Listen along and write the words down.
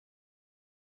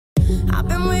I've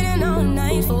been waiting all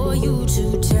night for you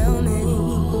to tell me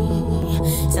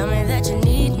that you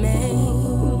need me,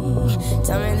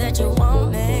 tell me that you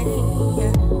want me.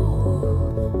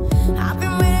 I've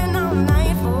been waiting all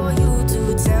night for you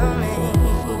to tell me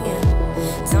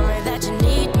that you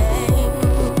need me,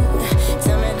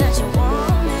 tell me that you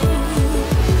want me,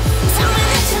 tell me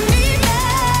that you need me,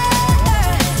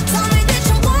 tell me that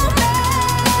you want me,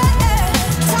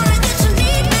 tell me that you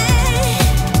need me,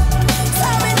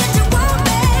 tell me that you want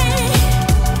me,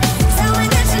 tell me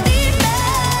that you need me,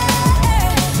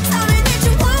 tell me that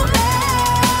you want me,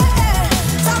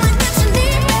 tell me that you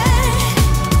need me,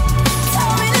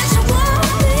 tell me that you want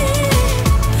me.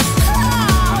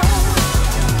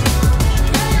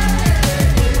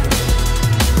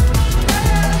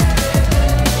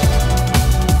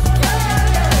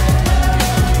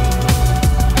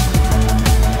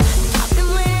 I've been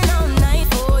waiting all night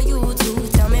for you to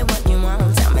tell me what you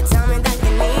want. Tell me that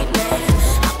you need me.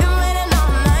 I've been waiting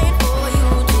all night for you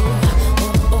to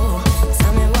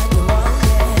tell me what you want.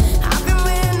 I've been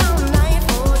waiting all night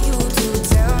for you to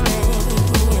tell me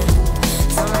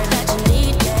that you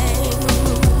need me.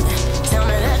 Tell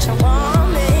me that you want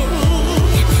me.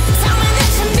 Tell me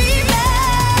that you need me.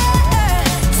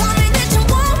 Tell me that you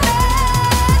want me.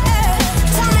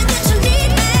 Tell me that you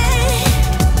need me.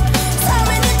 Tell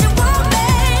me that you want me.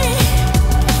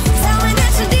 Tell me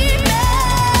that you need me.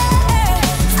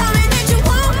 Tell me that you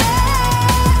want me.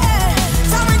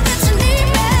 Tell me that you need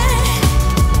me.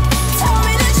 Tell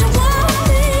me that you want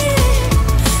me.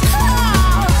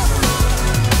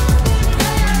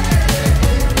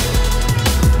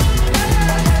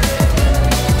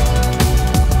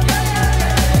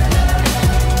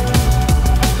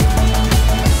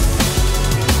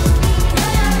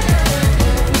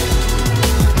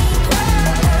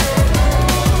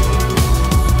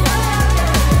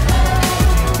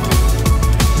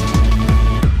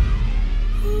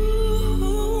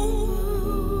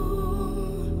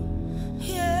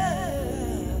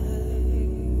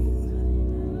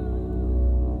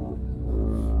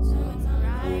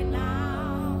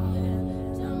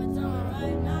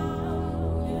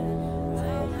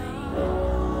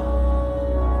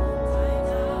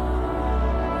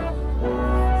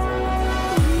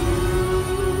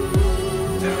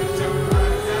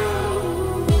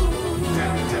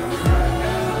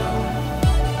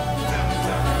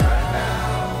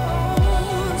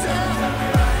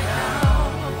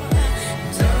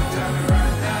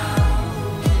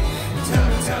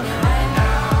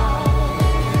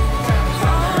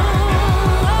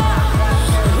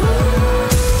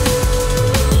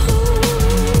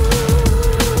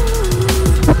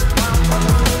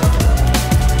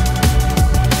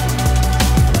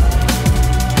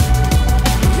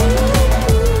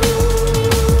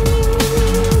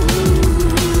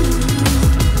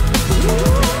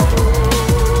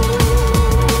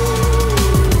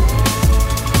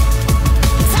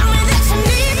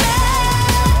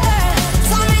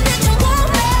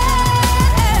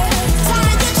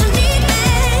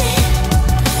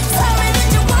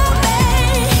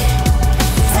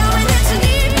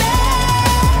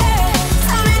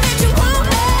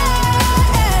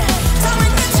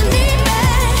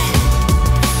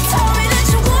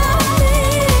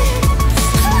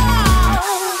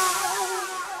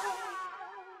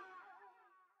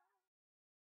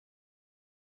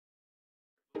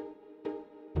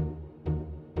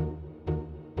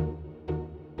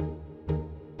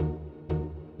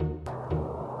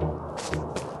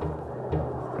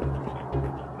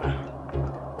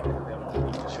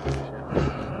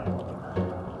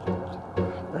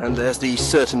 And there's the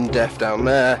certain death down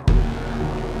there,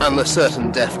 and the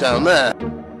certain death down there.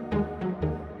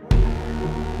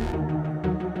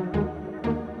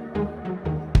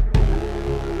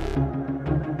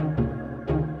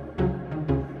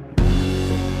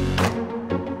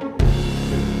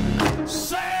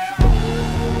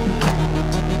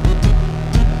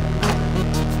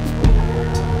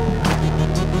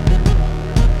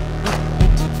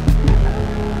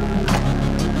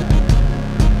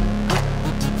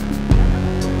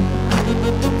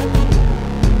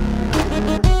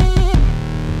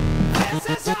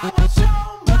 This is how I show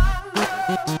my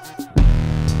love,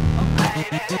 oh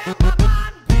baby.